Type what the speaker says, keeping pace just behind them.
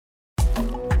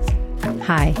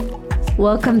Hi,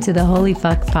 welcome to the Holy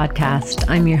Fuck podcast.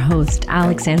 I'm your host,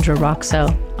 Alexandra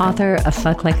Roxo, author of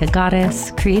Fuck Like a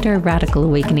Goddess, creator of Radical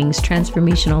Awakenings,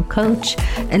 transformational coach,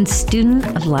 and student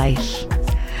of life.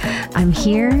 I'm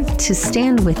here to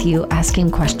stand with you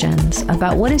asking questions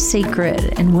about what is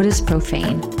sacred and what is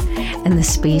profane, and the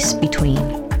space between.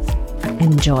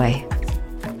 Enjoy.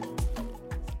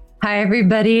 Hi,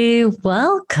 everybody.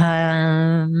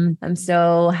 Welcome. I'm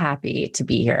so happy to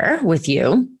be here with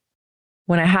you.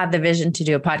 When I had the vision to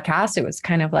do a podcast, it was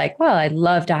kind of like, well, I'd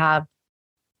love to have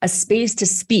a space to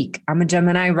speak. I'm a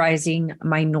Gemini rising.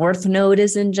 My North Node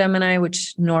is in Gemini,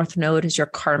 which North Node is your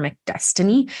karmic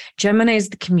destiny. Gemini is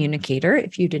the communicator,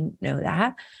 if you didn't know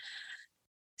that.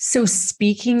 So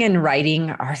speaking and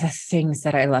writing are the things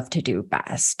that I love to do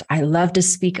best. I love to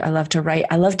speak. I love to write.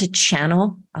 I love to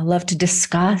channel. I love to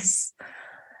discuss.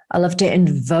 I love to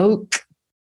invoke.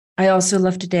 I also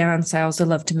love to dance. I also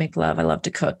love to make love. I love to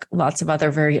cook. Lots of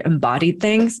other very embodied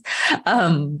things.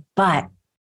 But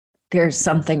there's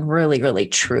something really, really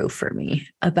true for me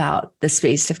about the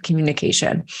space of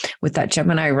communication with that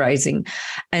Gemini rising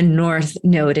and North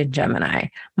Node in Gemini.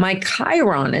 My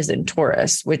Chiron is in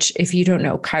Taurus, which, if you don't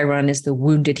know, Chiron is the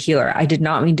wounded healer. I did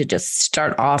not mean to just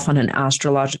start off on an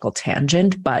astrological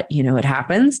tangent, but you know, it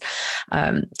happens.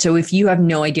 So if you have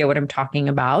no idea what I'm talking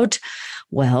about,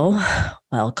 well,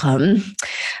 welcome.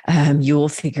 You will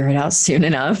figure it out soon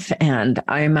enough. And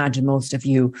I imagine most of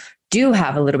you do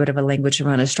have a little bit of a language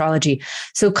around astrology.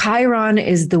 So Chiron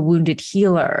is the wounded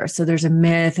healer. So there's a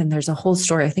myth and there's a whole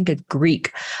story. I think it's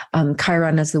Greek.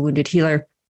 Chiron as the wounded healer.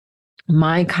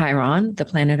 My Chiron, the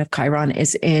planet of Chiron,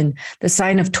 is in the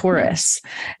sign of Taurus.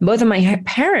 Both of my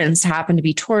parents happen to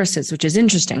be Tauruses, which is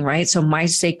interesting, right? So my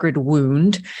sacred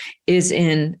wound is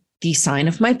in the sign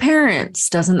of my parents.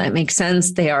 Doesn't that make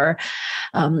sense? They are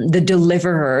the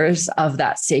deliverers of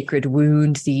that sacred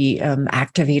wound, the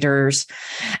activators.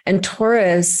 And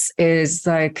Taurus is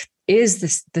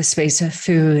the space of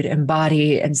food and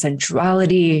body and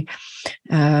sensuality,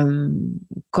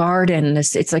 garden.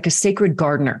 It's like a sacred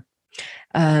gardener.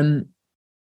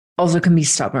 Also can be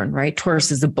stubborn, right? Taurus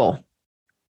is a bull.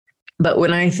 But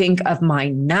when I think of my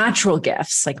natural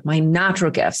gifts,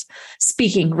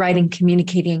 speaking, writing,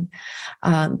 communicating,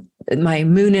 my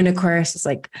moon in Aquarius is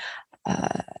like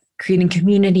creating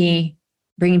community,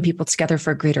 bringing people together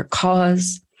for a greater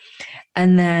cause.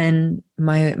 And then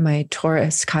my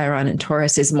Taurus, Chiron and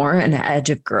Taurus is more an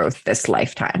edge of growth this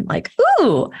lifetime. Like,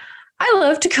 ooh, I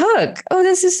love to cook. Oh,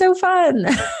 this is so fun.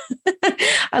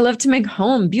 I love to make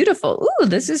home beautiful. Ooh,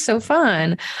 this is so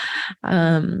fun.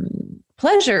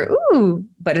 Pleasure. Ooh,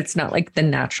 but it's not like the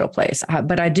natural place.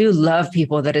 But I do love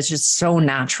people that it's just so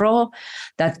natural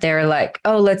that they're like,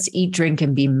 oh, let's eat, drink,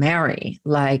 and be merry.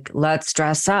 Like, let's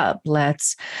dress up.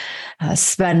 Let's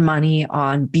spend money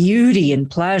on beauty and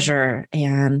pleasure.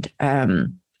 And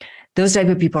those type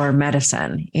of people are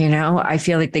medicine. You know, I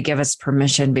feel like they give us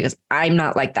permission because I'm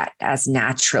not like that as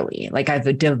naturally. Like,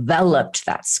 I've developed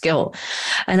that skill.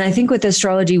 And I think with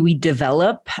astrology, we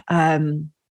develop,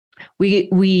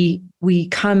 we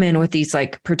come in with these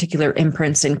like particular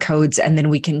imprints and codes, and then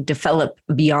we can develop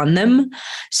beyond them.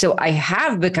 So I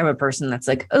have become a person that's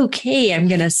like, okay, I'm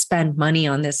going to spend money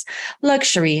on this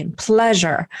luxury and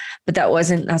pleasure, but that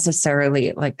wasn't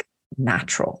necessarily like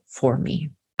natural for me.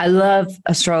 I love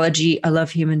astrology. I love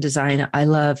human design. I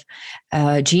love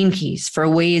gene keys for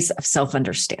ways of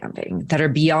self-understanding that are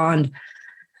beyond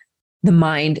the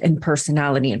mind and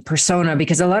personality and persona,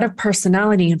 because a lot of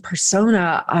personality and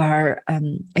persona are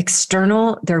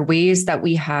external. They're ways that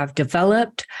we have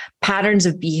developed patterns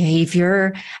of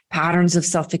behavior, patterns of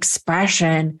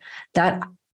self-expression that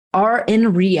are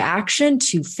in reaction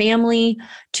to family,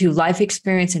 to life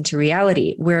experience, and to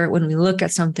reality. Where when we look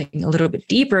at something a little bit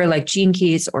deeper, like gene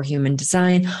keys or human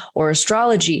design or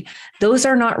astrology, those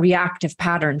are not reactive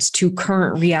patterns to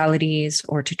current realities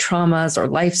or to traumas or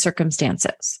life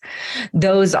circumstances.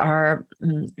 Those are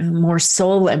more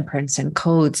soul imprints and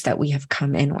codes that we have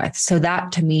come in with. So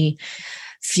that to me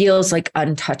feels like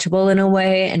untouchable in a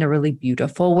way, in a really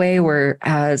beautiful way,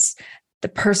 whereas the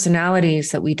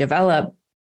personalities that we develop,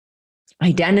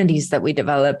 identities that we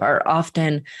develop, are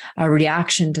often a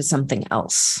reaction to something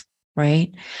else,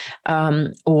 right?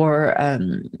 Or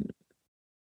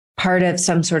part of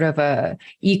some sort of a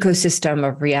ecosystem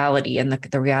of reality and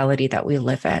the reality that we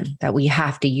live in, that we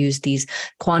have to use these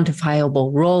quantifiable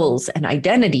roles and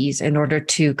identities in order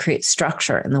to create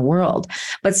structure in the world.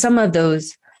 But some of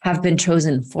those have been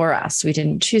chosen for us. We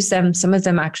didn't choose them. Some of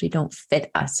them actually don't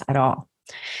fit us at all.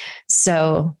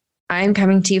 So I'm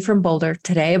coming to you from Boulder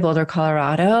today, Boulder,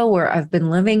 Colorado, where I've been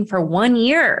living for 1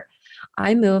 year.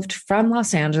 I moved from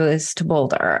Los Angeles to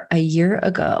Boulder a year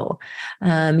ago.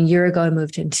 A year ago, I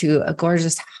moved into a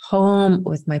gorgeous home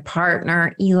with my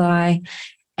partner, Eli,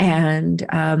 and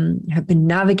have been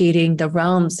navigating the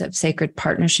realms of sacred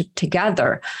partnership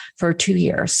together for 2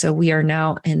 years. So we are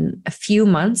now in a few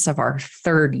months of our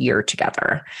third year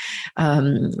together.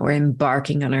 We're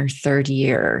embarking on our third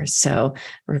year. So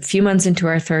we're a few months into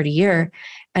our third year.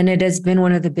 And it has been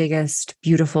one of the biggest,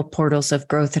 beautiful portals of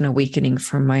growth and awakening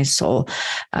for my soul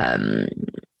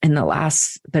in the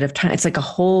last bit of time. It's like a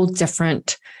whole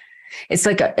different, it's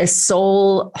like a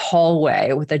soul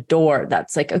hallway with a door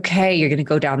that's like, okay, you're going to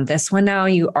go down this one now.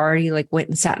 You already like went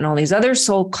and sat in all these other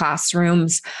soul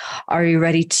classrooms. Are you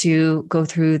ready to go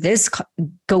through this,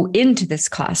 go into this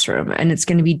classroom? And it's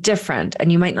going to be different.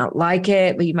 And you might not like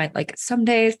it, but you might like it some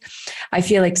days. I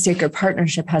feel like sacred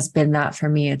partnership has been that for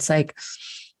me. It's like,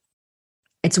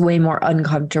 it's way more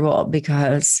uncomfortable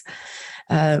because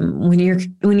when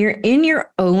you're in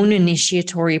your own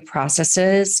initiatory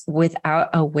processes without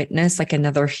a witness, like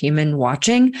another human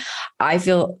watching, I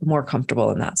feel more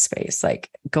comfortable in that space, like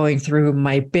going through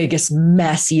my biggest,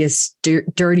 messiest,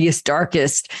 dirtiest,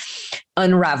 darkest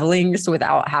unravelings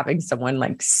without having someone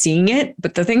like seeing it.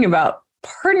 But the thing about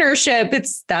partnership,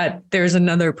 it's that there's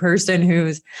another person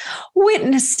who's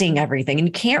witnessing everything and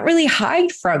you can't really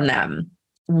hide from them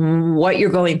what you're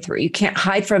going through. You can't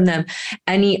hide from them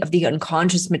any of the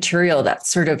unconscious material that's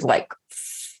sort of like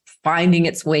finding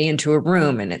its way into a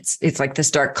room. And it's like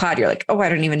this dark cloud. You're like, oh, I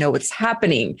don't even know what's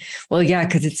happening. Well, yeah,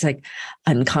 because it's like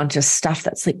unconscious stuff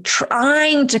that's like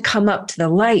trying to come up to the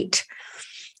light.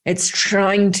 It's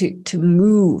trying to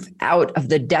move out of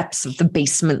the depths of the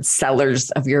basement cellars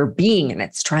of your being. And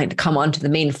it's trying to come onto the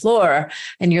main floor.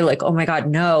 And you're like, oh my God,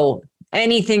 no,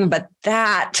 anything but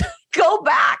that. Go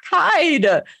back,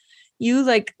 hide. You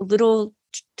like little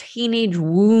teenage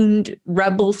wound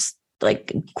rebels,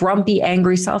 like grumpy,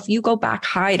 angry self. You go back,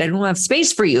 hide. I don't have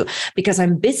space for you because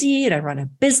I'm busy and I run a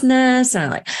business and I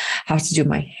like have to do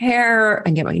my hair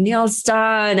and get my nails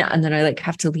done. And then I like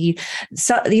have to leave.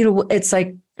 So, it's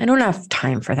like, I don't have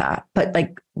time for that, but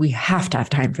like, we have to have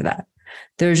time for that.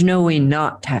 There's no way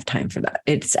not to have time for that.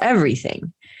 It's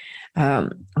everything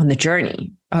on the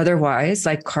journey. Otherwise,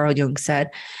 like Carl Jung said,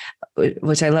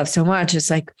 which I love so much, it's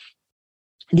like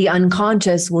the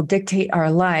unconscious will dictate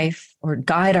our life or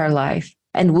guide our life,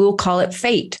 and we'll call it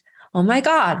fate. Oh my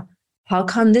God, how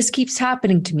come this keeps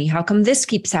happening to me? How come this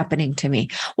keeps happening to me?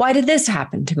 Why did this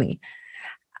happen to me?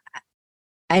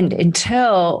 And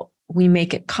until we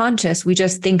make it conscious, we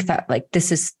just think that like this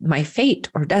is my fate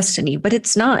or destiny, but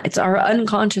it's not. It's our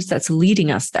unconscious that's leading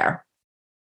us there.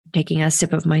 Taking a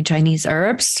sip of my Chinese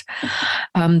herbs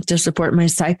to support my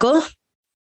cycle.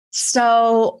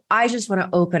 So I just want to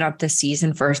open up this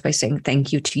season first by saying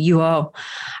thank you to you all.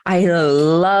 I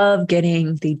love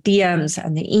getting the DMs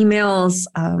and the emails,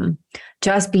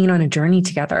 just being on a journey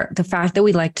together. The fact that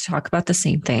we like to talk about the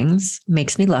same things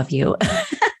makes me love you.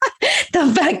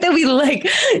 The fact that we like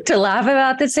to laugh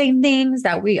about the same things,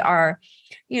 that we are,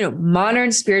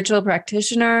 modern spiritual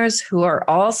practitioners who are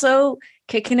also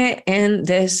kicking it in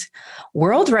this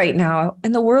world right now.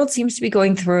 And the world seems to be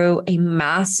going through a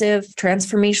massive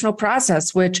transformational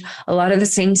process, which a lot of the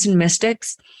saints and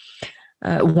mystics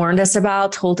warned us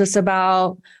about, told us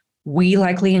about. We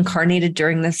likely incarnated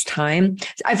during this time.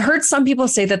 I've heard some people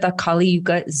say that the Kali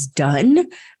Yuga is done,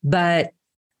 but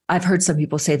I've heard some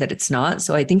people say that it's not.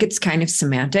 So I think it's kind of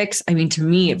semantics. I mean, to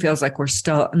me, it feels like we're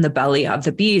still in the belly of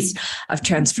the beast of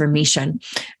transformation.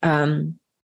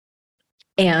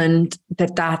 And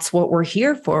that's what we're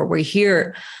here for. We're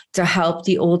here to help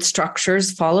the old structures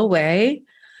fall away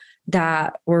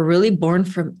that were really born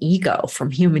from ego, from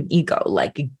human ego,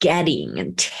 like getting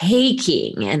and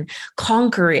taking and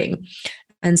conquering.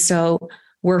 And so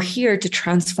we're here to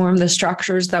transform the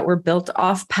structures that were built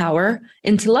off power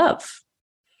into love.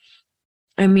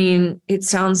 I mean, it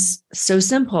sounds so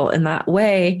simple in that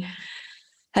way.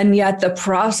 And yet the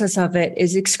process of it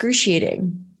is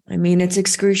excruciating. I mean, it's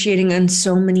excruciating on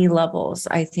so many levels.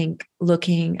 I think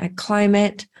looking at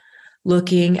climate,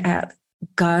 looking at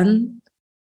gun,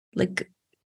 like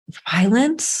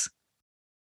violence.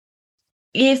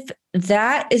 If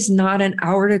that is not an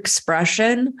outward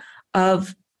expression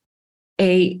of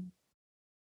a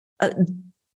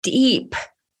deep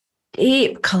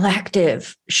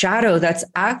collective shadow that's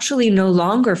actually no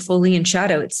longer fully in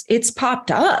shadow, it's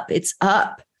popped up, it's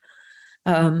up.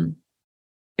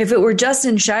 If it were just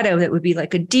in shadow, it would be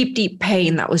like a deep, deep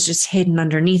pain that was just hidden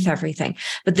underneath everything.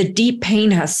 But the deep pain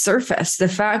has surfaced. The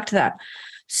fact that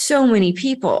so many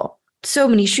people, so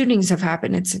many shootings have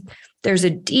happened, there's a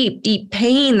deep, deep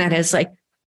pain that is like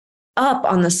up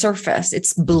on the surface.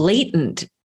 It's blatant.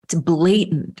 It's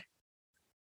blatant.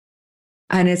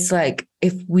 And it's like,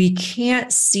 if we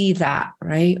can't see that,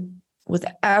 right, with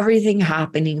everything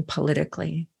happening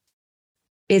politically,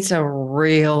 it's a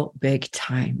real big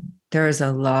time. There is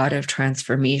a lot of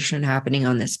transformation happening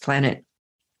on this planet,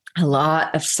 a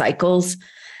lot of cycles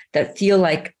that feel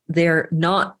like they're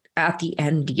not at the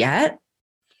end yet,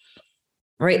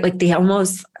 right? Like they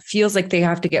almost feels like they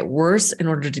have to get worse in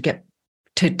order to get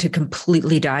to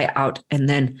completely die out and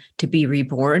then to be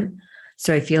reborn.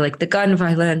 So I feel like the gun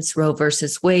violence, Roe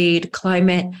versus Wade,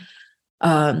 climate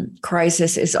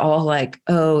crisis is all like,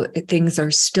 oh, things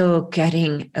are still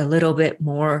getting a little bit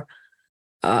more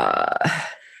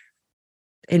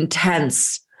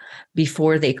intense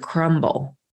before they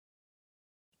crumble.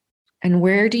 And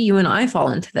where do you and I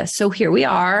fall into this? So here we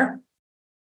are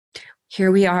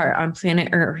on planet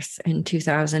Earth in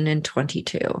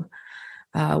 2022,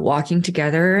 walking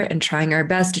together and trying our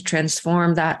best to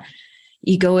transform that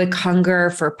egoic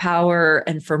hunger for power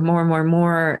and for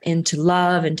more into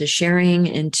love, into sharing,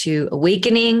 into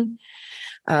awakening,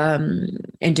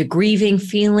 into grieving,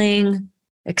 feeling,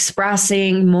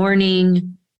 expressing,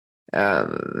 mourning,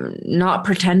 not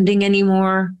pretending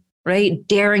anymore, right?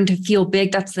 Daring to feel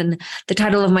big. That's the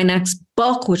title of my next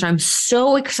book, which I'm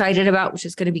so excited about, which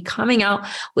is going to be coming out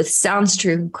with Sounds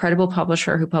True, incredible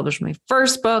publisher who published my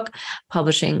first book,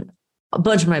 publishing a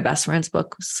bunch of my best friends'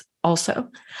 books also.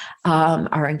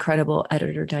 Our incredible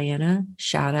editor, Diana,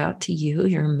 shout out to you.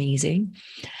 You're amazing.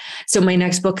 So my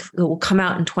next book will come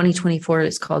out in 2024.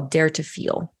 It's called Dare to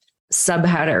Feel.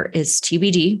 Subheader is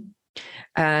TBD.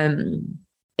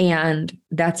 And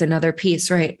that's another piece,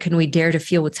 right? Can we dare to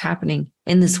feel what's happening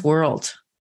in this world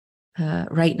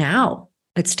right now?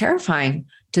 It's terrifying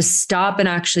to stop and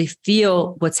actually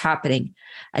feel what's happening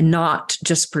and not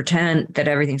just pretend that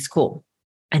everything's cool.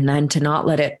 And then to not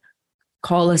let it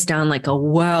call us down like a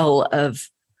well of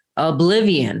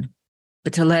oblivion,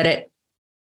 but to let it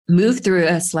move through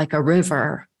us like a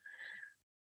river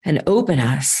and open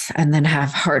us and then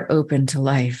have heart open to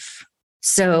life.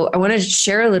 So I want to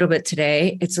share a little bit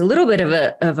today. It's a little bit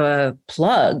of a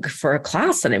plug for a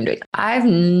class that I'm doing. I've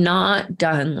not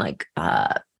done like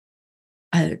a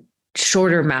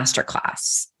shorter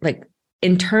masterclass, like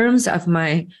in terms of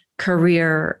my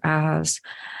career as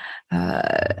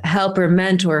helper,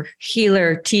 mentor,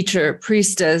 healer, teacher,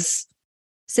 priestess,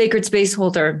 sacred space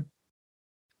holder.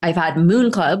 I've had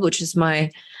Moon Club, which is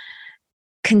my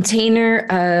container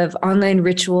of online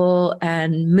ritual,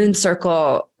 and Moon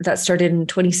Circle that started in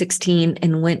 2016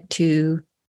 and went to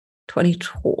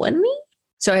 2020.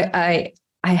 So I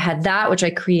had that, which I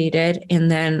created. And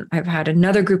then I've had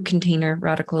another group container,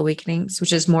 Radical Awakenings,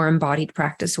 which is more embodied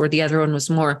practice, where the other one was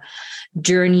more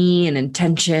journey and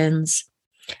intentions.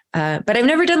 But I've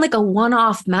never done like a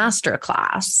one-off master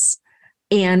class.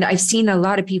 And I've seen a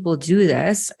lot of people do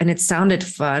this and it sounded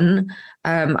fun.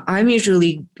 I'm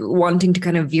usually wanting to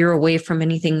kind of veer away from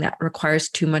anything that requires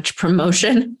too much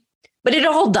promotion, but it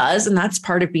all does. And that's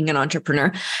part of being an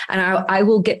entrepreneur. And I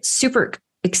will get super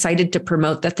excited to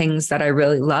promote the things that I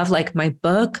really love. Like my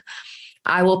book,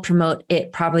 I will promote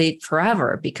it probably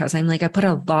forever because I'm like, I put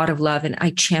a lot of love and I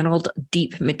channeled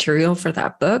deep material for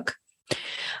that book.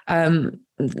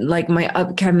 Like my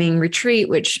upcoming retreat,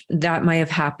 which that might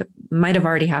have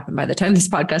already happened by the time this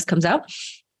podcast comes out.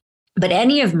 But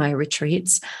any of my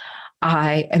retreats,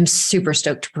 I am super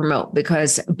stoked to promote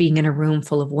because being in a room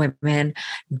full of women,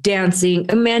 dancing,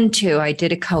 and men too. I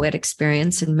did a co-ed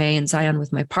experience in May in Zion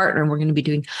with my partner, and we're going to be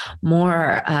doing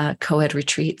more co-ed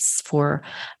retreats for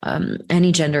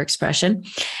any gender expression.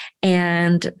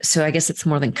 And so I guess it's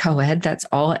more than co-ed. That's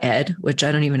all ed, which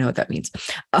I don't even know what that means.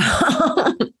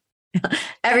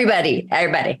 Everybody.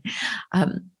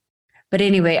 But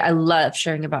anyway, I love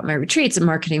sharing about my retreats and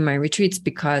marketing my retreats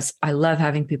because I love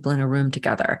having people in a room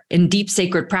together in deep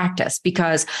sacred practice,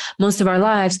 because most of our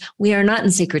lives, we are not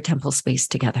in sacred temple space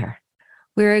together.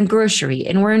 We're in grocery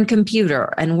and we're in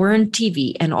computer and we're in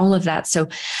TV and all of that. So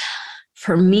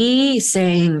for me,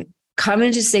 saying, come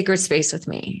into sacred space with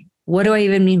me. What do I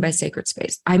even mean by sacred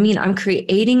space? I mean, I'm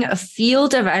creating a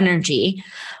field of energy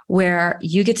where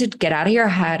you get to get out of your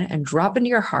head and drop into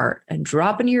your heart and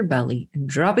drop into your belly and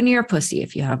drop into your pussy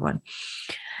if you have one,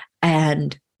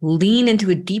 and lean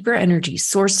into a deeper energy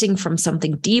sourcing from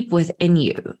something deep within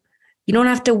you. You don't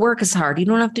have to work as hard. You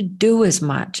don't have to do as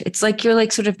much. It's like you're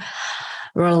like sort of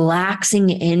relaxing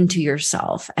into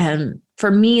yourself. And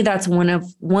for me, that's one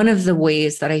of the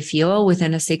ways that I feel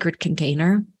within a sacred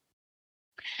container.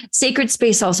 Sacred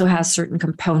space also has certain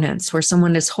components where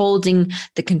someone is holding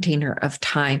the container of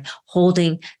time,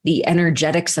 holding the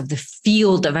energetics of the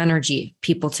field of energy,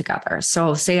 people together.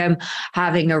 So say I'm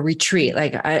having a retreat,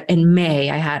 like in May,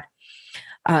 I had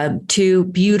two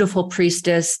beautiful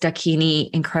priestess, Dakini,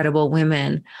 incredible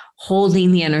women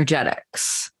holding the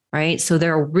energetics, right? So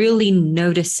they're really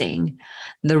noticing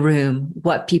the room,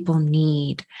 what people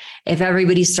need. If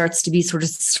everybody starts to be sort of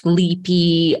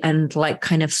sleepy and like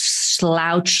kind of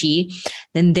slouchy,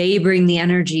 then they bring the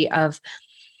energy of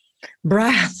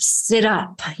breath, sit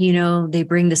up, they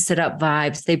bring the sit up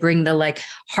vibes. They bring the like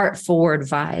heart forward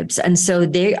vibes. And so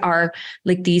they are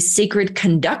like these sacred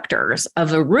conductors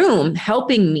of a room,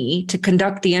 helping me to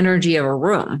conduct the energy of a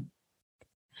room.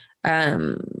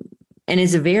 And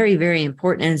it's very, very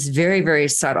important. And it's very, very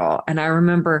subtle. And I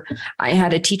remember I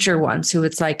had a teacher once who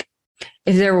was like,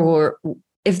 if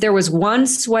there was one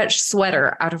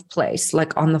sweater out of place,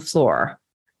 like on the floor,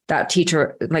 that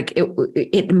teacher, like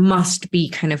it must be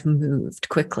kind of moved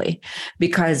quickly,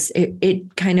 because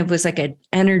it kind of was like an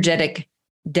energetic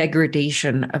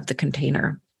degradation of the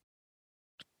container.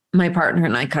 My partner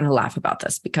and I kind of laugh about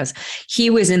this because he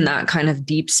was in that kind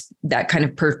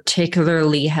of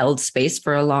particularly held space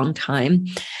for a long time.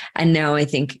 And now I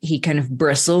think he kind of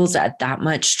bristles at that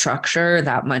much structure,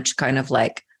 that much kind of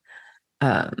like,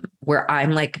 where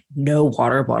I'm like, no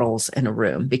water bottles in a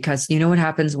room, because you know what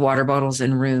happens? Water bottles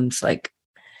in rooms, like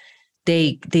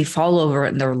they fall over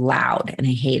and they're loud, and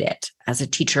I hate it as a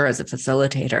teacher, as a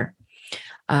facilitator.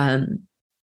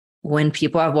 When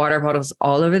people have water bottles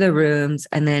all over the rooms,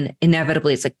 and then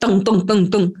inevitably it's like dong, dong, dong,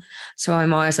 dong. So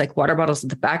I'm always like, water bottles at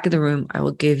the back of the room, I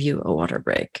will give you a water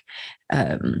break.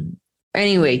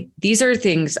 Anyway, these are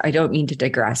things, I don't mean to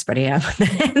digress, but I am,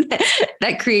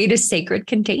 that create a sacred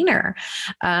container,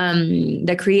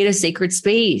 that create a sacred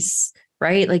space,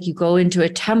 right? Like you go into a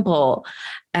temple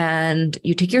and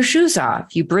you take your shoes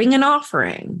off, you bring an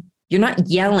offering, you're not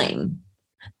yelling.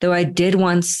 Though I did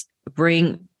once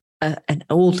bring an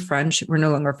old friend, we're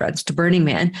no longer friends, to Burning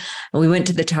Man. And we went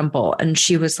to the temple, and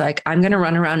she was like, I'm going to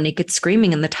run around naked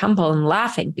screaming in the temple and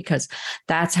laughing, because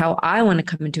that's how I want to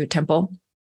come into a temple.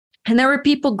 And there were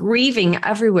people grieving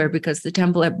everywhere, because the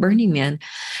temple at Burning Man,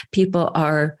 people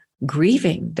are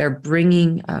grieving. They're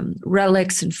bringing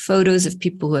relics and photos of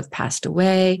people who have passed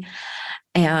away.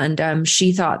 And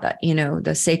she thought that,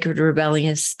 the sacred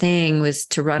rebellious thing was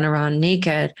to run around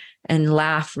naked and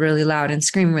laugh really loud and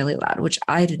scream really loud, which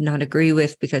I did not agree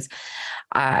with, because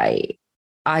I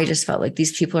just felt like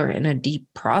these people are in a deep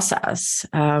process.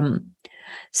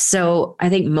 So I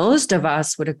think most of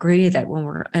us would agree that when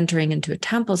we're entering into a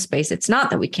temple space, it's not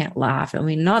that we can't laugh,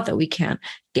 not that we can't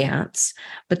dance,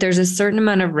 but there's a certain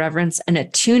amount of reverence and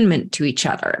attunement to each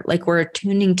other. Like we're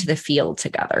attuning to the field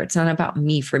together. It's not about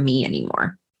me for me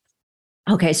anymore.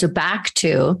 Okay, so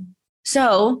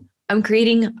I'm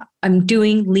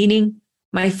leading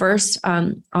my first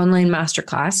online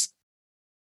masterclass.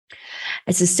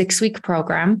 It's a 6-week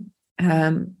program,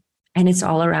 and it's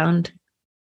all around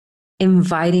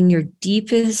inviting your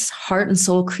deepest heart and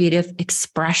soul creative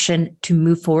expression to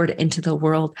move forward into the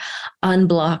world,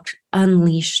 unblocked,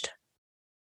 unleashed,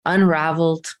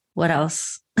 unraveled. What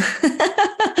else?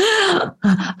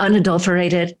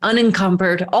 Unadulterated,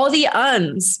 unencumbered, all the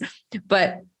uns.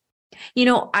 But,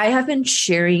 I have been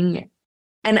sharing,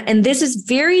 and this is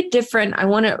very different. I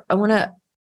want to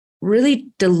really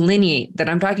delineate that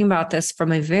I'm talking about this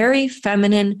from a very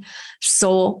feminine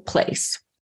soul place.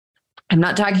 I'm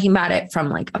not talking about it from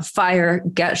like a fire,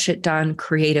 get shit done,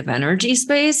 creative energy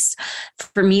space.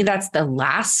 For me, that's the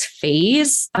last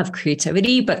phase of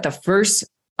creativity. But the first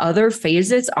other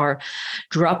phases are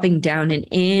dropping down and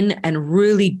in and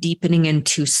really deepening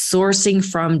into sourcing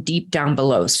from deep down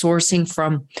below, sourcing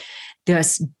from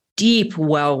this deep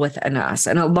well within us.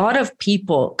 And a lot of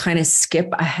people kind of skip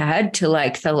ahead to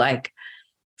the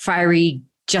fiery,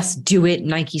 just do it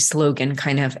Nike slogan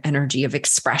kind of energy of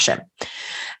expression.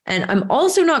 And I'm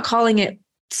also not calling it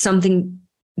something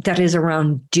that is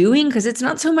around doing, because it's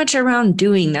not so much around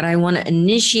doing that I want to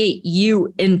initiate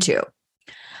you into.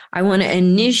 I want to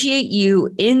initiate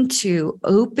you into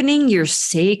opening your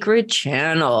sacred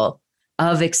channel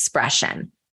of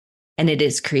expression. And it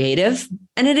is creative,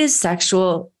 and it is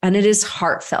sexual, and it is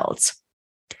heartfelt.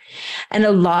 And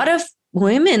a lot of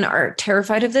women are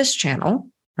terrified of this channel,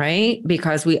 right?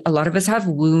 Because a lot of us have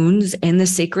wounds in the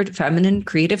sacred feminine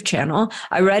creative channel.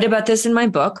 I write about this in my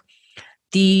book.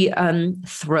 The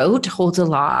throat holds a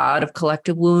lot of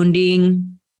collective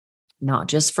wounding, not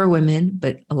just for women,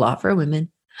 but a lot for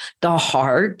women. The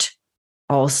heart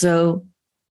also,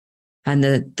 and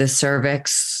the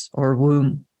cervix or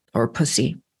womb or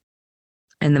pussy.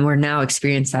 And then we're now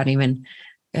experiencing that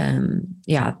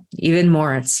even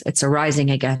more. It's arising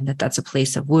again, that's a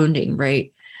place of wounding,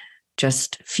 right?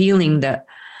 Just feeling the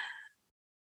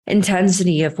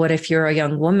intensity of what if you're a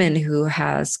young woman who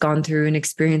has gone through an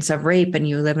experience of rape and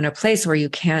you live in a place where you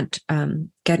can't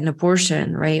get an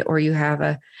abortion, right? Or you have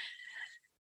a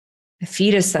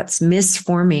fetus that's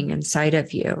misforming inside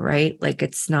of you, right? Like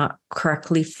it's not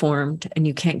correctly formed and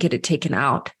you can't get it taken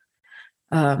out.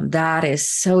 That is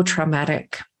so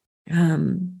traumatic.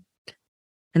 And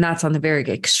that's on the very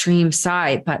extreme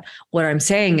side. But what I'm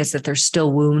saying is that there's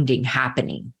still wounding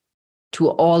happening to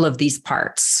all of these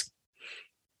parts.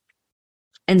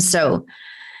 And so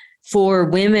for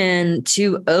women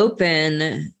to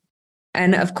open,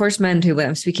 and of course men too, but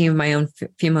I'm speaking of my own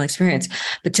female experience,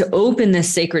 but to open this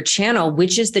sacred channel,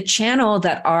 which is the channel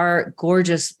that our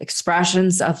gorgeous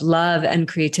expressions of love and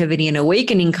creativity and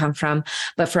awakening come from.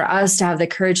 But for us to have the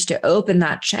courage to open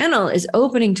that channel is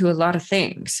opening to a lot of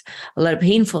things, a lot of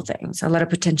painful things, a lot of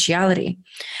potentiality.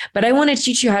 But I want to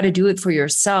teach you how to do it for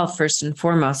yourself first and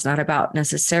foremost, not about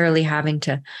necessarily having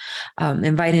to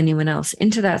invite anyone else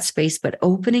into that space, but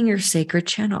opening your sacred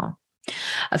channel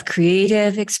of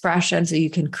creative expression so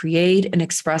you can create and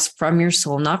express from your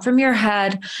soul, not from your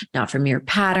head, not from your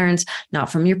patterns,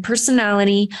 not from your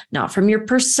personality, not from your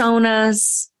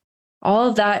personas. All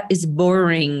of that is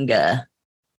boring. There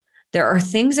are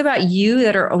things about you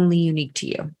that are only unique to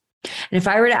you. And if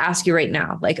I were to ask you right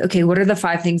now, like, okay, what are the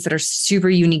 5 things that are super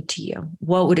unique to you?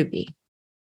 What would it be?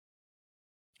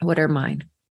 What are mine?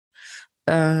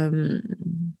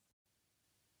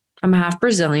 I'm half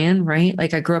Brazilian, right?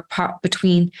 Like I grew up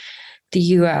between the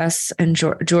US and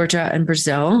Georgia and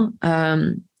Brazil.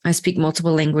 I speak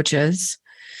multiple languages.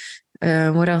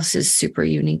 What else is super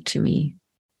unique to me?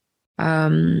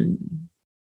 I've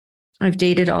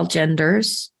dated all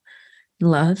genders,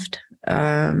 loved.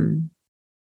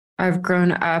 I've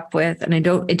grown up with, and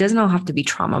it doesn't all have to be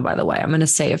trauma, by the way. I'm going to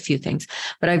say a few things,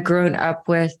 but I've grown up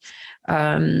with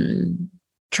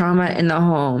trauma in the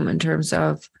home in terms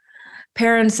of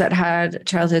parents that had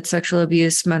childhood sexual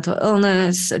abuse, mental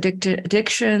illness,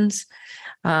 addictions.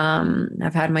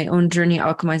 I've had my own journey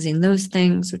alchemizing those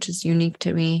things, which is unique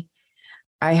to me.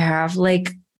 I have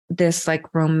like this like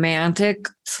romantic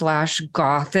 /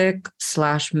 gothic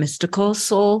 / mystical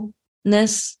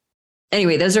soulness.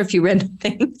 Anyway, those are a few random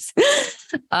things.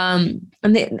 And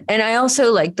I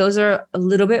also like, those are a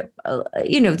little bit,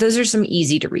 those are some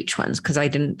easy to reach ones because I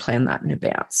didn't plan that in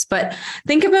advance. But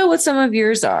think about what some of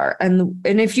yours are. And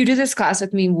if you do this class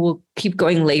with me, we'll keep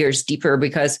going layers deeper,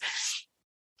 because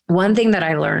one thing that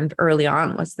I learned early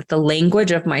on was that the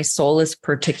language of my soul is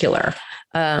particular.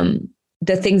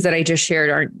 The things that I just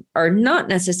shared are not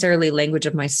necessarily language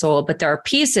of my soul, but there are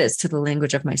pieces to the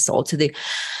language of my soul, to the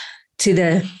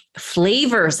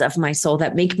flavors of my soul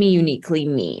that make me uniquely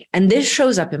me. And this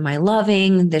shows up in my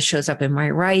loving, this shows up in my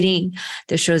writing,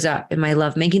 this shows up in my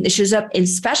love making, this shows up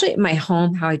especially in my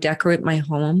home, how I decorate my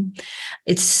home.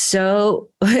 It's so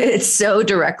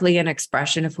directly an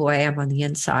expression of who I am on the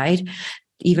inside,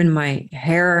 even my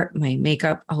hair, my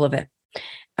makeup, all of it.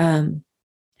 And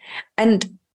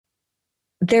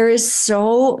there is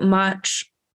so much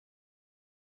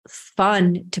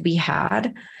fun to be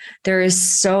had. There is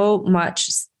so much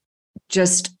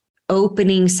just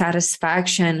opening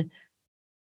satisfaction,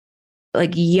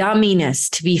 like yumminess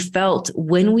to be felt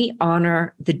when we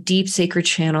honor the deep sacred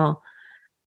channel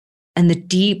and the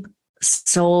deep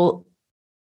soul,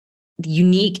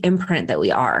 unique imprint that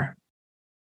we are.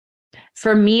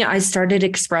 For me, I started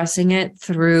expressing it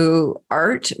through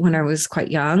art when I was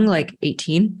quite young, like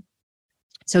 18.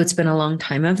 So it's been a long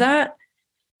time of that.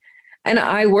 And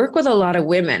I work with a lot of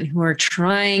women who are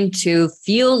trying to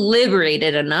feel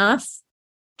liberated enough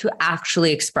to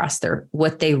actually express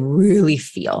what they really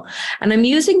feel. And I'm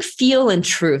using feel and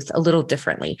truth a little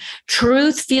differently.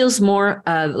 Truth feels more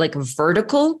like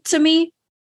vertical to me,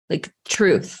 like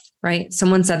truth, right?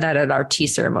 Someone said that at our tea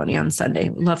ceremony on Sunday.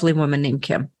 Lovely woman named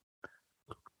Kim.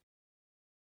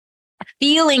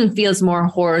 Feeling feels more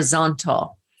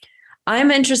horizontal.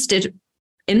 I'm interested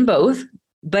in both.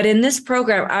 But in this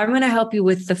program, I'm going to help you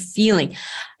with the feeling,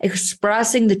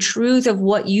 expressing the truth of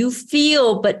what you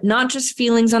feel, but not just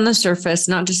feelings on the surface,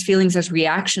 not just feelings as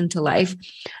reaction to life,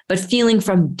 but feeling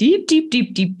from deep, deep,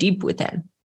 deep, deep, deep within.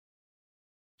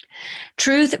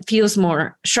 Truth feels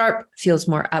more sharp, feels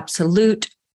more absolute,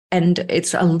 and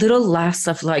it's a little less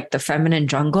of like the feminine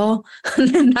jungle.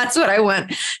 And that's what I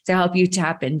want to help you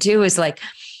tap into, is like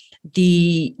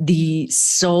the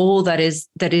soul that is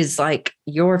like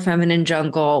your feminine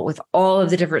jungle, with all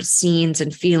of the different scenes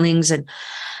and feelings and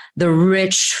the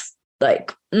rich,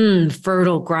 like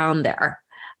fertile ground there.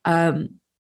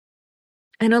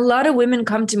 And a lot of women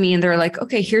come to me and they're like,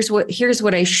 okay, here's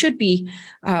what I should be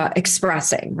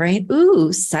expressing, right?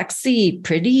 Ooh, sexy,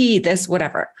 pretty, this,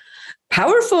 whatever,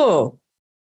 powerful.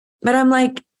 But I'm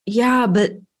like, yeah,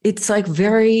 but it's like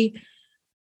where's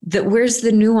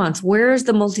the nuance? Where's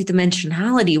the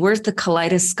multidimensionality? Where's the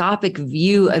kaleidoscopic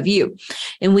view of you?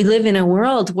 And we live in a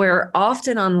world where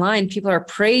often online people are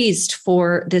praised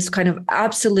for this kind of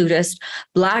absolutist,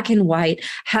 black and white,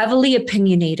 heavily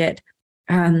opinionated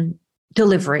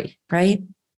delivery, right?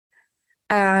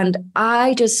 And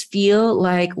I just feel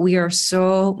like we are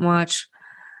so much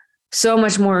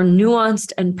more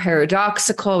nuanced and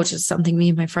paradoxical, which is something me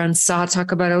and my friend Sa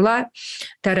talk about a lot,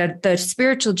 that at the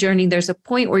spiritual journey, there's a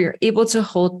point where you're able to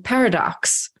hold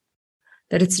paradox,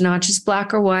 that it's not just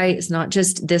black or white, it's not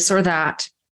just this or that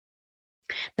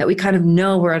we kind of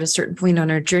know we're at a certain point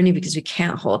on our journey because we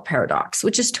can't hold paradox,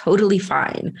 which is totally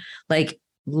fine. Like,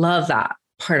 love that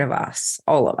part of us,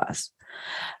 all of us.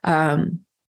 But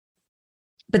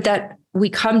that we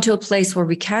come to a place where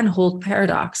we can hold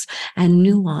paradox and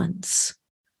nuance.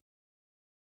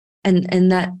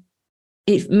 And that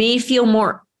it may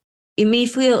feel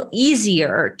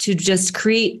easier to just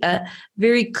create a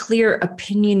very clear,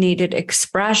 opinionated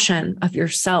expression of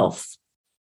yourself,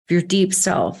 your deep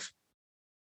self.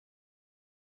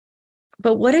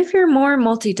 But what if you're more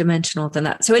multidimensional than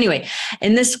that? So anyway,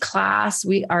 in this class,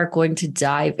 we are going to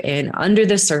dive in under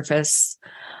the surface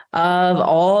of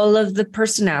all of the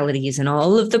personalities and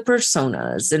all of the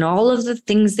personas and all of the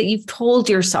things that you've told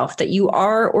yourself that you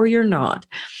are or you're not,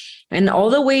 and all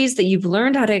the ways that you've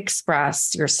learned how to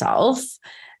express yourself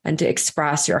and to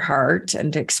express your heart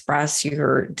and to express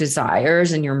your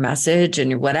desires and your message and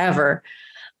your whatever,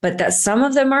 but that some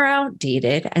of them are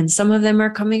outdated and some of them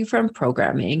are coming from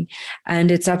programming,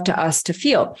 and it's up to us to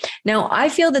feel. Now, I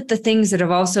feel that the things that have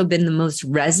also been the most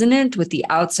resonant with the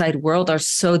outside world are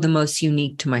so the most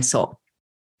unique to my soul.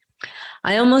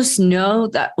 I almost know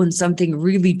that when something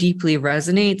really deeply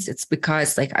resonates, it's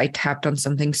because like I tapped on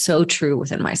something so true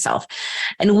within myself.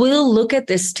 And we'll look at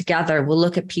this together. We'll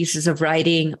look at pieces of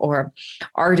writing or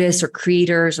artists or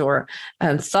creators or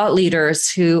thought leaders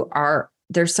who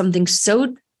there's something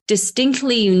so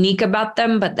distinctly unique about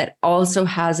them, but that also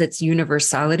has its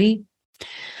universality.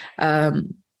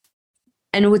 And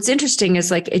what's interesting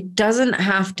is like, you don't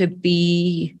have to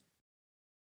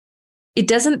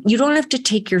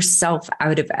take yourself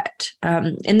out of it.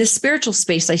 In the spiritual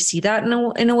space, I see that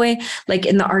in a way. Like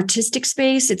in the artistic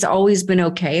space, it's always been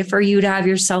okay for you to have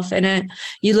yourself in it.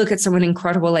 You look at someone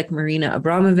incredible like Marina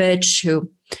Abramovich, who,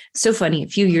 so funny, a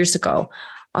few years ago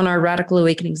on our Radical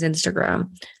Awakenings Instagram,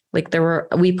 like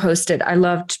I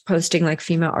loved posting like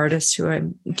female artists who I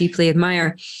deeply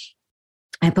admire.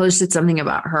 I posted something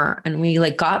about her and we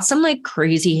like got some like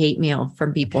crazy hate mail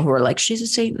from people who were like, she's a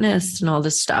Satanist and all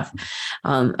this stuff.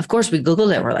 Of course, we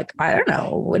Googled it. We're like, I don't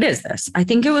know, what is this? I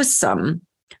think it was some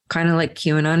kind of like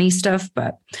QAnon-y stuff,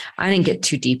 but I didn't get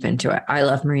too deep into it. I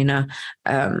love Marina.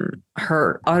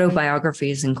 Her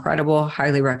autobiography is incredible.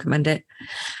 Highly recommend it.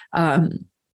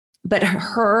 But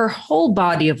her whole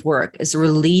body of work is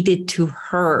related to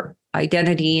her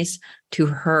identities, to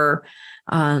her,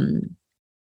 the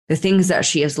things that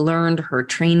she has learned, her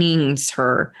trainings,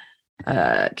 her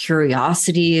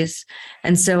curiosities.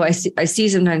 And so I see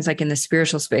sometimes like in the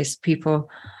spiritual space, people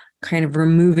kind of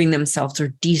removing themselves or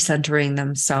decentering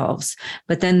themselves,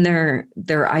 but then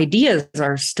their ideas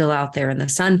are still out there in the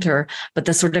center, but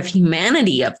the sort of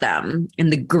humanity of them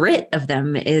and the grit of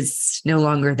them is no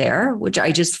longer there, which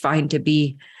I just find to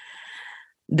be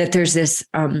that there's this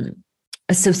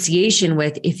association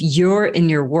with, if you're in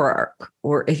your work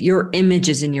or if your image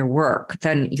is in your work,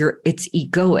 then it's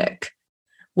egoic,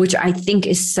 which I think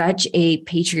is such a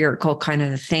patriarchal kind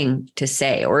of thing to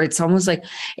say, or it's almost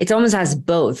has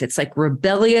both. It's like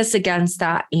rebellious against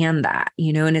that and that,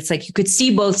 and it's like, you could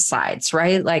see both sides,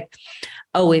 right? Like,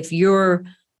 oh, if you're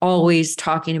always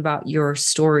talking about your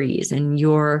stories and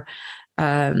your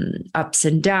ups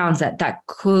and downs, that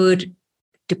could,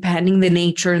 depending the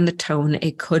nature and the tone,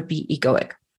 it could be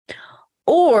egoic.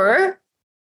 Or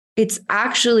it's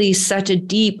actually such a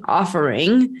deep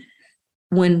offering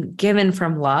when given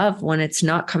from love, when it's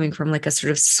not coming from like a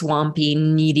sort of swampy,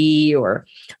 needy, or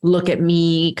look at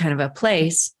me kind of a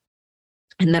place.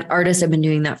 And that artists have been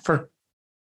doing that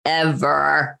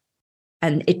forever.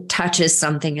 And it touches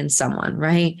something in someone,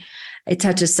 right? It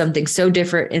touches something so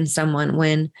different in someone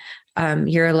when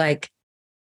you're like,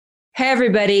 hey,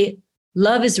 everybody,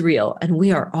 love is real and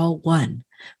we are all one,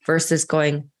 versus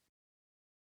going,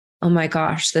 oh my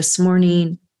gosh, this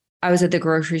morning I was at the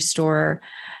grocery store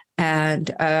And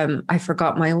I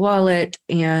forgot my wallet,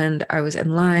 and I was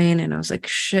in line, and I was like,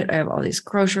 shit, I have all these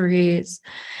groceries.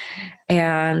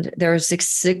 And there was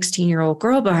this 16-year-old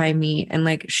girl behind me, and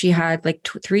like she had like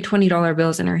three $20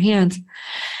 bills in her hands.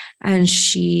 And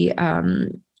she,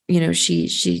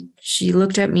 she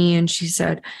looked at me and she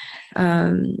said,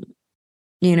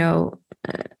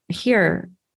 here,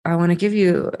 I want to give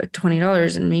you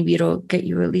 $20 and maybe it'll get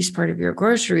you at least part of your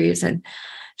groceries. And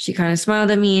she kind of smiled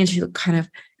at me and she looked kind of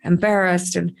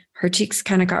embarrassed, and her cheeks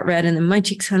kind of got red, and then my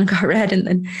cheeks kind of got red. And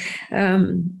then,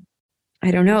 I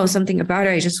don't know, something about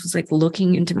it. I just was like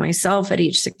looking into myself at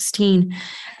age 16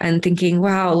 and thinking,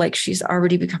 wow, like she's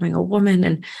already becoming a woman,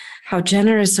 and how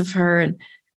generous of her, and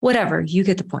whatever. You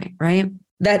get the point, right?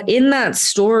 That in that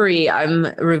story,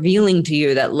 I'm revealing to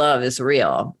you that love is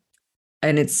real.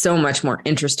 And it's so much more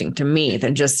interesting to me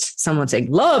than just someone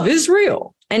saying love is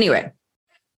real. Anyway,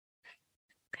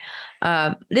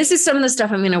 this is some of the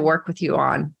stuff I'm going to work with you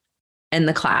on in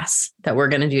the class that we're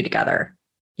going to do together,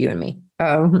 you and me.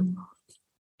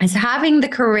 Is having the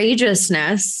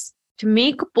courageousness to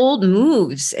make bold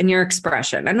moves in your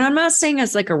expression. And I'm not saying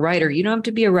as like a writer, you don't have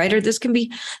to be a writer. This can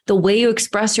be the way you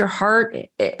express your heart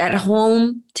at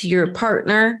home, to your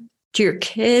partner, to your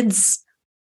kids,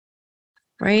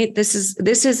 right? This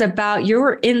is about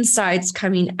your insides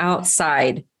coming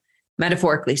outside,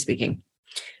 metaphorically speaking,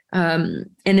 in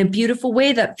a beautiful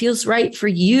way that feels right for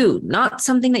you, not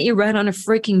something that you read on a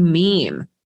freaking meme.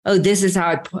 Oh, this is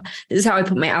how I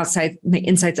put my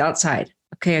insides outside.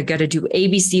 Okay, I got to do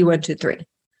ABC 1, 2, 3.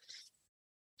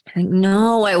 Like,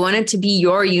 no, I want it to be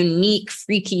your unique,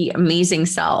 freaky, amazing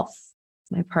self.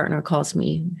 My partner calls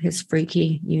me his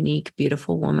freaky, unique,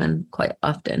 beautiful woman quite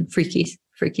often. Freaky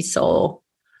soul.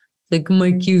 Like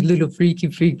my cute little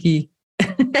freaky.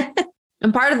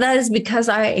 And part of that is because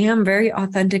I am very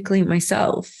authentically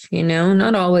myself,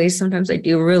 not always. Sometimes I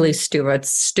do really stupid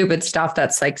stuff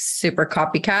that's like super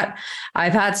copycat.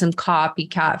 I've had some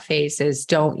copycat phases,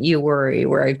 don't you worry,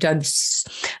 where I've done,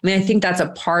 I think that's a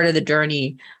part of the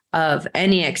journey of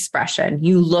any expression.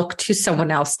 You look to someone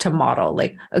else to model,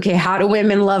 like, okay, how do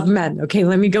women love men? Okay,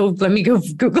 let me go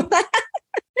Google that.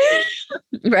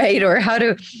 Right? Or how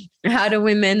do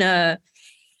women,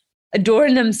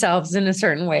 adorn themselves in a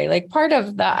certain way. Like part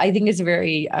of that, I think, is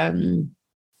very,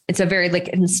 it's a very like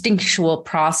instinctual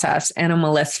process,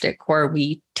 animalistic, where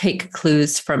we take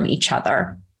clues from each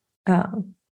other.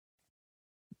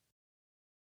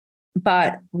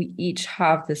 But we each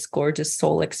have this gorgeous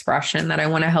soul expression that I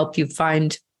want to help you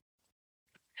find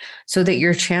so that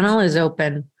your channel is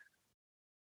open.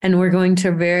 And we're going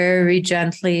to very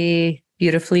gently,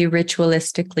 beautifully,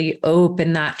 ritualistically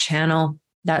open that channel,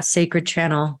 that sacred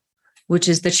channel, which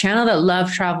is the channel that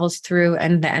love travels through,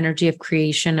 and the energy of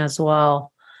creation as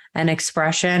well. And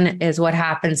expression is what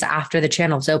happens after the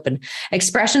channel's open.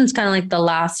 Expression is kind of like the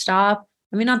last stop.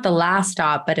 I mean, not the last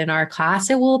stop, but in our class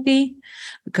it will be,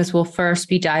 because we'll first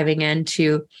be diving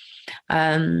into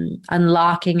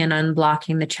unlocking and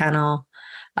unblocking the channel,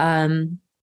 and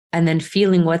then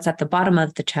feeling what's at the bottom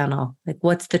of the channel. Like,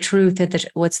 what's the truth of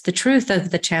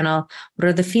the channel? What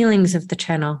are the feelings of the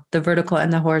channel, the vertical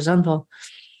and the horizontal?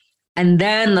 And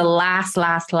then the last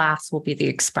will be the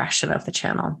expression of the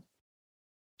channel.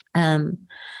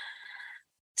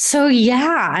 So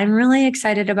yeah, I'm really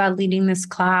excited about leading this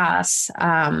class.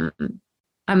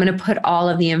 I'm going to put all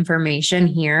of the information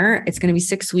here. It's going to be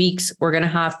 6 weeks. We're going to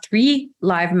have 3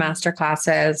 live master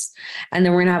classes, and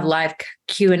then we're going to have live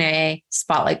Q&A,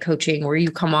 spotlight coaching, where you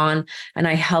come on and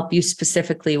I help you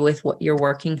specifically with what you're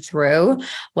working through,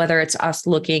 whether it's us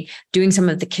doing some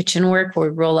of the kitchen work where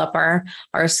we roll up our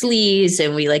sleeves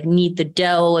and we like knead the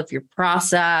dough of your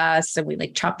process, and we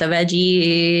like chop the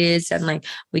veggies, and like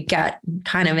we get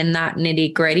kind of in that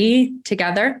nitty gritty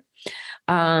together.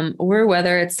 Or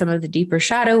whether it's some of the deeper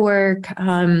shadow work,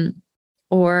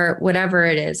 or whatever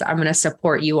it is, I'm going to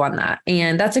support you on that.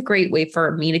 And that's a great way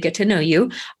for me to get to know you,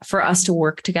 for us to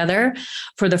work together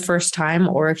for the first time.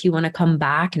 Or if you want to come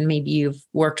back and maybe you've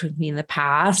worked with me in the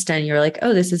past and you're like,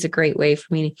 oh, this is a great way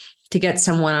for me to get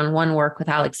some one-on-one work with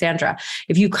Alexandra.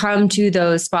 If you come to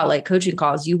those spotlight coaching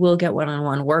calls, you will get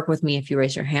one-on-one work with me if you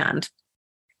raise your hand.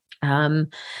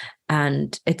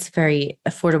 And it's a very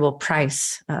affordable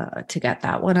price to get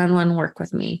that one-on-one work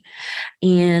with me.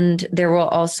 And there will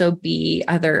also be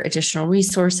other additional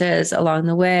resources along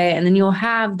the way. And then you'll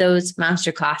have those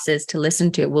master classes to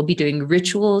listen to. We'll be doing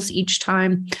rituals each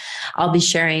time. I'll be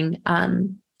sharing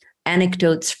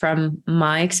anecdotes from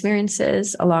my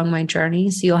experiences along my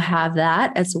journey. So you'll have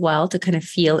that as well to kind of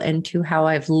feel into how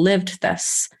I've lived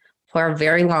this for a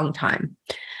very long time.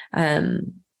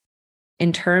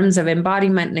 in terms of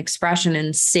embodiment and expression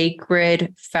and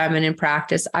sacred feminine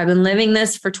practice. I've been living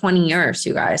this for 20 years,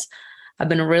 you guys. I've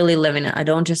been really living it. I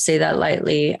don't just say that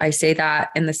lightly. I say that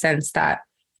in the sense that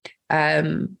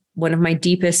one of my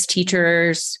deepest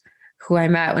teachers who I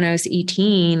met when I was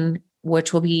 18,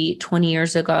 which will be 20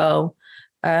 years ago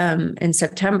in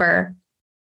September,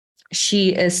 she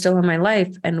is still in my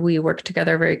life and we work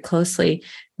together very closely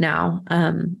now.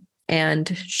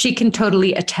 And she can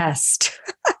totally attest.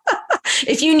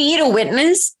 If you need a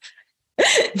witness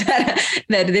that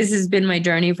this has been my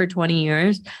journey for 20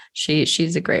 years,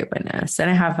 she's a great witness. And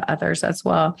I have others as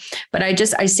well. But I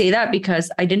say that because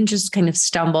I didn't just kind of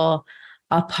stumble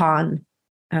upon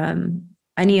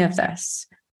any of this.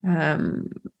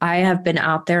 I have been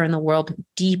out there in the world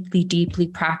deeply, deeply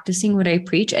practicing what I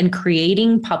preach and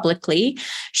creating publicly,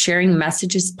 sharing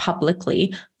messages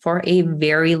publicly for a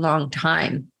very long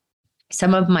time.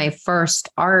 Some of my first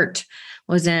art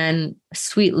was in a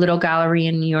sweet little gallery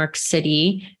in New York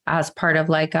City as part of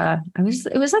like it was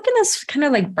like in this kind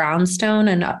of like brownstone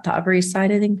and up the Upper East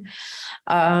Side, I think,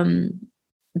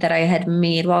 that I had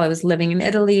made while I was living in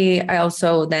Italy.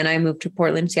 I moved to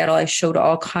Portland, Seattle. I showed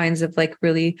all kinds of like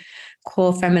really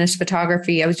cool feminist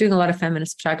photography. I was doing a lot of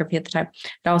feminist photography at the time.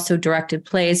 I also directed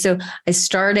plays. So I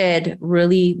started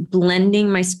really blending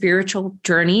my spiritual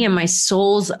journey and my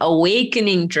soul's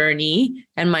awakening journey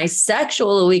and my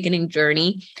sexual awakening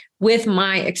journey with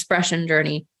my expression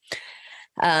journey.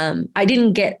 I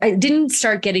didn't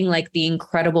start getting like the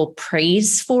incredible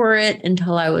praise for it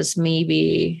until I was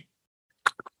maybe,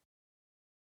 I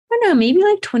don't know, maybe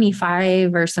like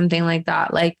 25 or something like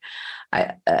that. Like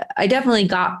I definitely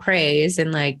got praise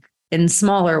in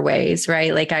smaller ways,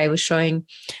 right? Like I was showing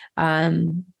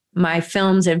my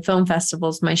films in film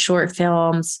festivals, my short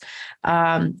films,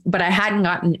 but I hadn't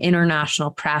gotten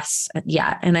international press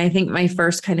yet. And I think my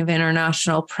first kind of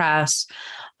international press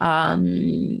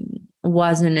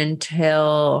wasn't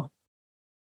until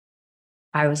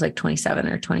I was like 27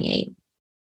 or 28.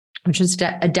 Which was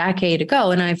a decade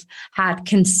ago. And I've had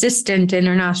consistent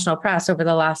international press over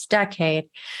the last decade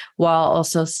while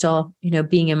also still,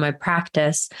 being in my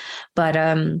practice. But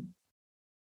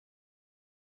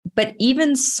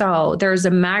even so, there's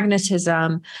a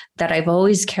magnetism that I've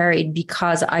always carried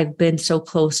because I've been so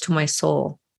close to my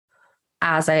soul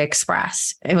as I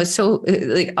express. It was so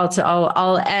like,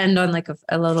 I'll end on like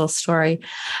a little story.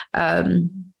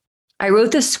 I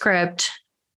wrote the script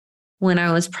when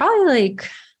I was probably like,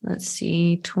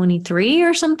 23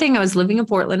 or something. I was living in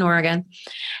Portland, Oregon,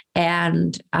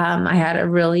 and I had a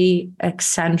really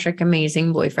eccentric,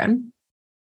 amazing boyfriend.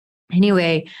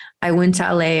 Anyway, I went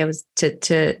to LA. I was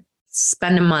to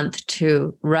spend a month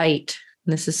to write.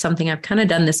 And this is something I've kind of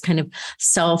done, this kind of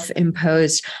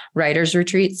self-imposed writers'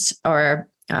 retreats or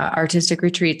artistic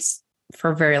retreats for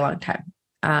a very long time.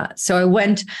 So I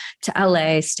went to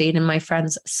LA, stayed in my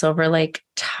friend's Silver Lake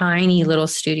tiny little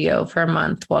studio for a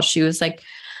month while she was like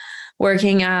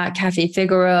working at Cafe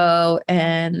Figaro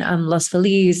and Los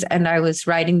Feliz. And I was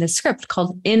writing this script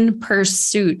called In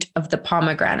Pursuit of the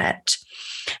Pomegranate.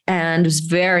 And it was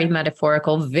very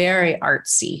metaphorical, very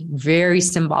artsy, very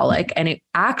symbolic. And it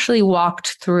actually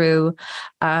walked through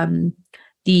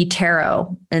the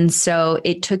tarot. And so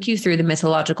it took you through the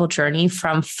mythological journey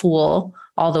from Fool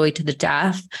all the way to the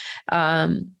Death.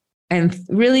 And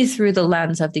really through the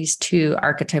lens of these two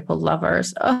archetypal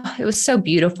lovers. Oh, it was so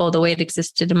beautiful the way it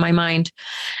existed in my mind.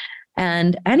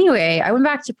 And anyway, I went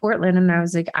back to Portland and I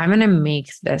was like, I'm going to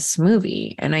make this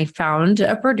movie. And I found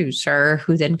a producer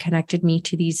who then connected me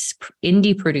to these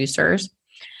indie producers.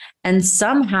 And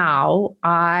somehow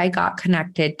I got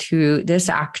connected to this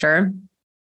actor.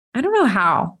 I don't know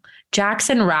how.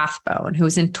 Jackson Rathbone, who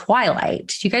was in Twilight.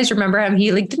 Do you guys remember him? He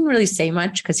didn't really say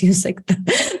much because he was like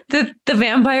the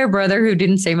vampire brother who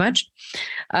didn't say much.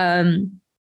 But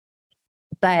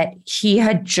he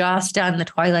had just done the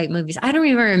Twilight movies. I don't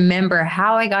even remember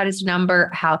how I got his number,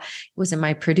 how was it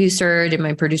my producer? Did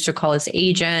my producer call his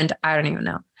agent? I don't even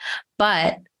know.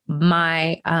 But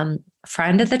my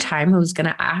friend at the time who was going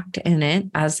to act in it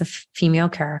as a female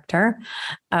character,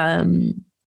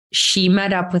 she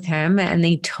met up with him and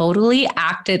they totally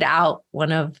acted out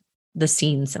one of the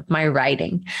scenes of my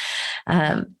writing.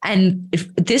 And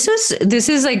this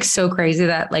is like so crazy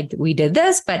that like we did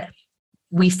this, but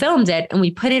we filmed it and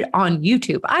we put it on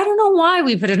YouTube. I don't know why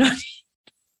we put it on.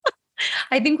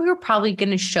 I think we were probably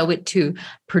going to show it to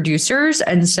producers.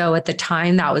 And so at the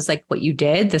time that was like what you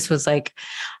did. This was like,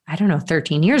 I don't know,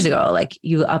 13 years ago, like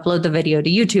you upload the video to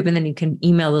YouTube and then you can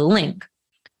email the link.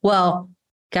 Well,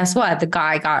 guess what? The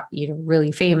guy got,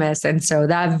 really famous. And so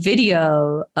that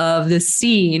video of the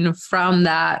scene from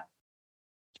that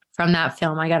from that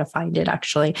film. I got to find it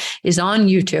actually, is on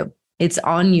YouTube. It's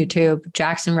on YouTube,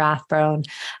 Jackson Rathbone.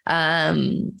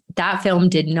 That film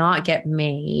did not get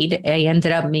made. I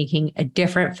ended up making a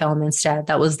different film instead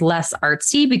that was less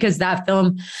artsy, because that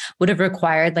film would have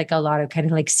required like a lot of kind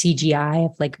of like CGI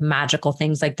of like magical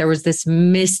things. Like there was this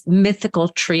mythical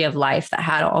tree of life that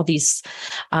had all these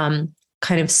kind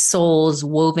of souls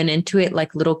woven into it,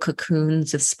 like little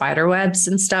cocoons of spider webs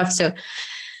and stuff. So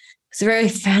it's very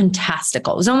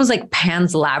fantastical. It was almost like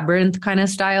Pan's Labyrinth kind of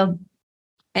style.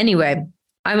 Anyway,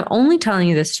 I'm only telling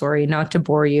you this story not to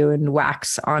bore you and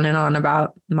wax on and on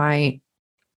about my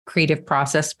creative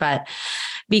process, but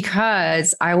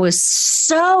because I was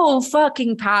so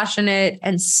fucking passionate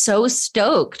and so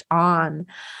stoked on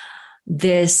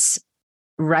this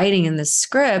writing in this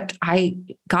script, I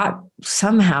got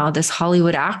somehow this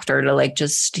Hollywood actor to like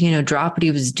just, drop what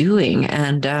he was doing.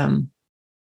 And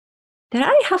did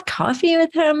I have coffee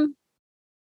with him?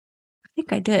 I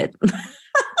think I did.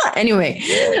 Anyway,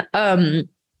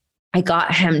 I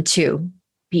got him to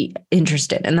be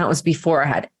interested. And that was before I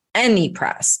had any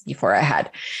press, before I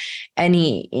had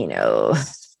any,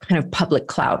 kind of public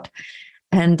clout.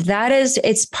 And that is,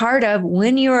 it's part of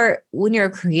when you're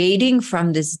creating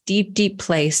from this deep, deep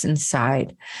place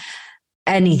inside,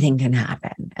 anything can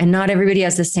happen. And not everybody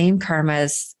has the same karma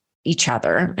as each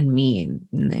other and me.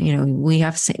 We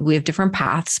have different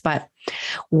paths, but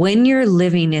when you're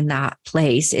living in that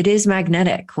place, it is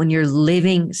magnetic. When you're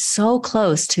living so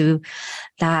close to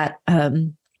that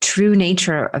true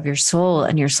nature of your soul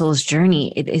and your soul's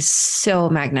journey, it is so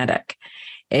magnetic.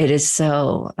 It is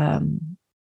so,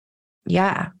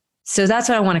 So that's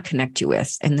what I want to connect you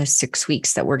with in the 6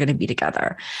 weeks that we're going to be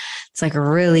together. It's like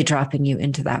really dropping you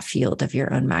into that field of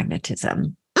your own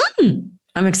magnetism.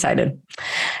 I'm excited.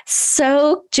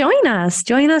 So join us.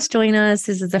 This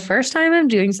is the first time I'm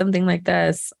doing something like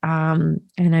this. And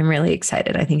I'm really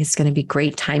excited. I think it's going to be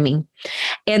great timing.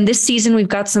 And this season, we've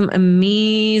got some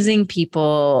amazing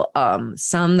people.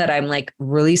 Some that I'm like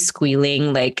really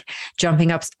squealing, like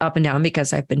jumping up and down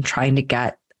because I've been trying to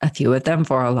get a few of them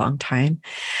for a long time.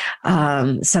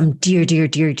 Some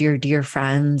dear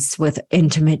friends with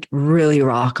intimate, really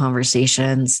raw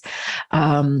conversations.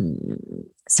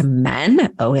 Some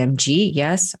men, OMG,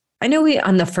 yes. I know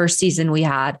on the first season, we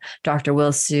had Dr.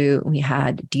 Will Su, we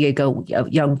had Diego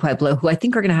Young Pueblo, who I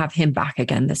think we're going to have him back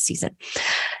again this season.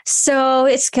 So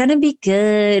it's going to be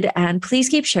good. And please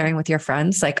keep sharing with your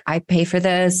friends. Like, I pay for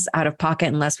this out of pocket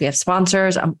unless we have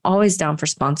sponsors. I'm always down for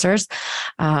sponsors.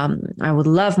 I would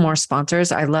love more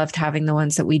sponsors. I loved having the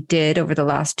ones that we did over the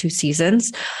last 2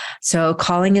 seasons. So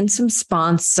calling in some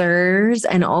sponsors.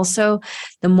 And also,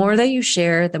 the more that you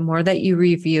share, the more that you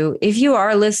review. If you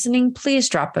are listening, please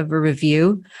drop a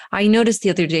review. I noticed the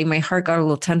other day, my heart got a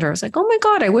little tender. I was like, oh my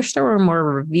God, I wish there were more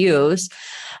reviews.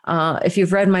 If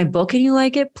you've read my book and you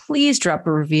like it, please drop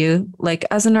a review. Like,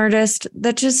 as an artist,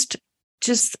 that just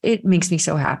it makes me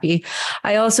so happy.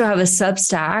 I also have a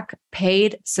Substack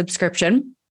paid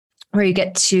subscription where you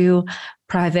get 2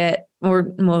 private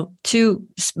or 2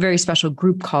 very special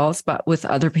group calls, but with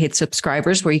other paid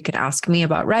subscribers, where you can ask me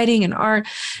about writing and art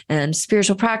and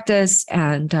spiritual practice.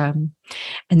 And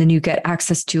then you get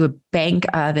access to a bank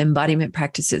of embodiment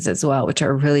practices as well, which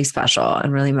are really special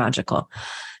and really magical.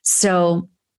 So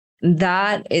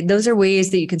those are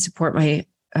ways that you can support my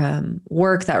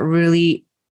work that really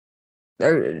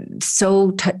are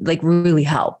so really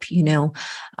help.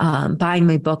 Buying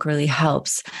my book really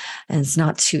helps, and it's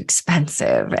not too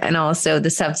expensive. And also the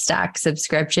Substack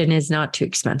subscription is not too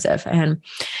expensive. And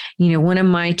one of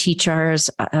my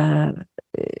teachers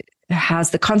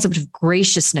has the concept of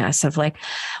graciousness, of like,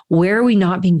 where are we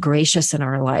not being gracious in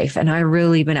our life? And I've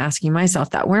really been asking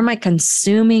myself that. Where am I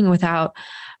consuming without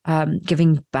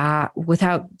giving back?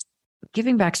 Without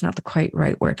giving back is not the quite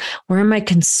right word. Where am I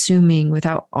consuming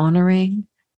without honoring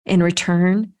in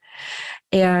return?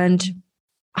 And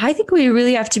I think we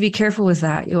really have to be careful with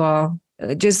that, you all.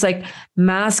 Just like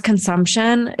mass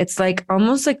consumption. It's like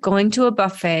almost like going to a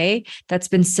buffet that's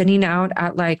been sitting out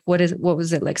at like, what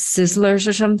was it, like Sizzlers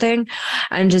or something,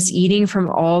 and just eating from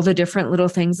all the different little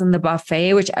things in the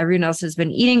buffet, which everyone else has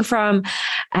been eating from.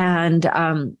 And,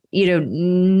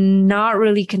 not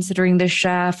really considering the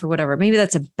chef or whatever. Maybe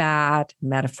that's a bad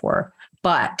metaphor,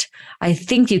 but I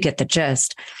think you get the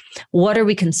gist. What are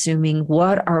we consuming?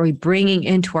 What are we bringing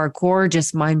into our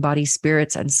gorgeous mind, body,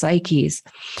 spirits, and psyches?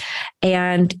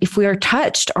 And if we are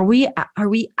touched, are we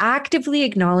actively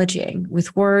acknowledging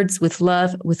with words, with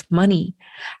love, with money,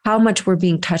 how much we're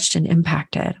being touched and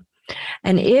impacted?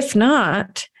 And if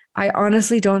not, I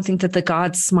honestly don't think that the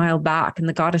gods smile back and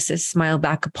the goddesses smile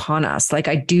back upon us. Like,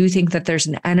 I do think that there's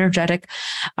an energetic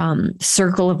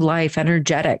circle of life,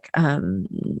 energetic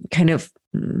kind of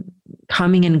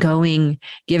coming and going,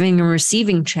 giving and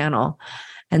receiving channel.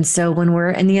 And so when we're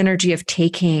in the energy of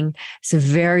taking, it's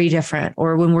very different.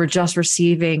 Or when we're just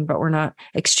receiving, but we're not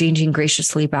exchanging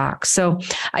graciously back. So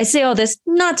I say all this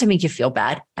not to make you feel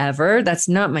bad ever. That's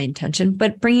not my intention,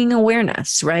 but bringing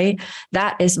awareness, right?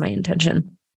 That is my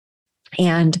intention.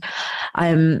 And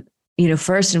I'm,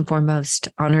 first and foremost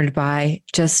honored by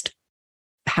just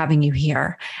having you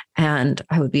here. And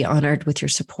I would be honored with your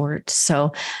support.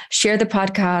 So share the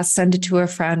podcast, send it to a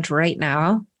friend right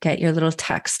now. Get your little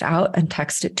text out and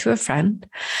text it to a friend.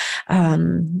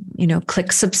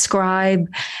 Click subscribe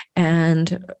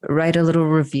and write a little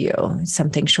review,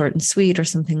 something short and sweet or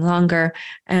something longer.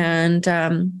 And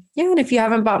and if you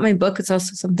haven't bought my book, it's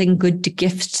also something good to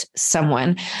gift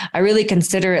someone. I really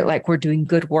consider it like we're doing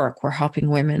good work. We're helping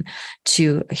women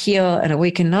to heal and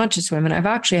awaken, not just women. I've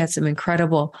actually had some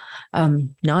incredible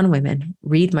non-women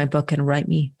read my book and write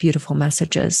me beautiful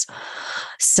messages.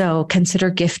 So consider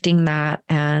gifting that.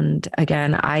 And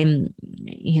again, I'm,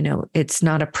 it's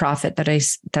not a profit that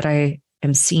I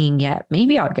am seeing yet.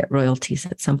 Maybe I'll get royalties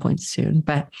at some point soon,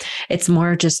 but it's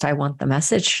more just, I want the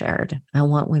message shared. I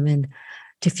want women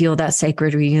to feel that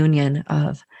sacred reunion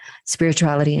of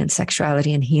spirituality and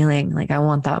sexuality and healing. Like, I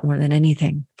want that more than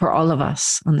anything for all of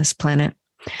us on this planet.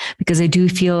 Because I do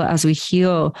feel as we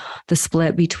heal the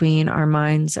split between our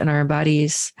minds and our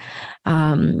bodies,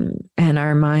 and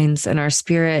our minds and our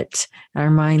spirit, our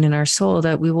mind and our soul,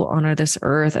 that we will honor this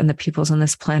earth and the peoples on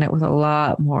this planet with a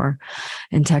lot more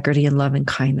integrity and love and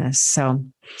kindness. So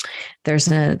there's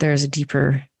a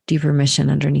deeper mission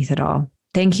underneath it all.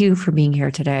 Thank you for being here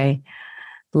today.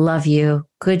 Love you.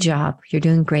 Good job. You're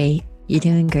doing great.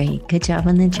 Good job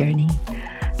on the journey.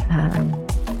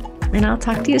 And I'll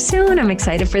talk to you soon. I'm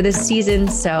excited for this season.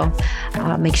 So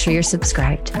make sure you're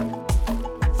subscribed.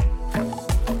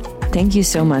 Thank you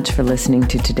so much for listening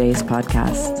to today's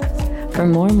podcast. For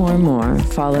more,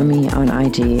 follow me on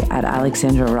IG at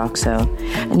Alexandra Roxo.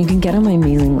 And you can get on my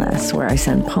mailing list where I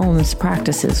send poems,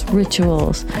 practices,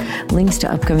 rituals, links to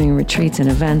upcoming retreats and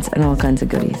events, and all kinds of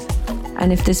goodies.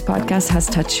 And if this podcast has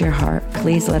touched your heart,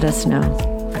 please let us know.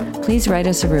 Please write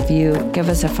us a review, give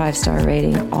us a 5-star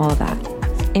rating, all of that.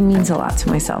 It means a lot to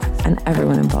myself and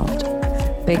everyone involved.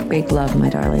 Big love, my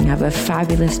darling. Have a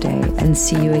fabulous day and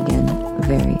see you again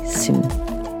very soon.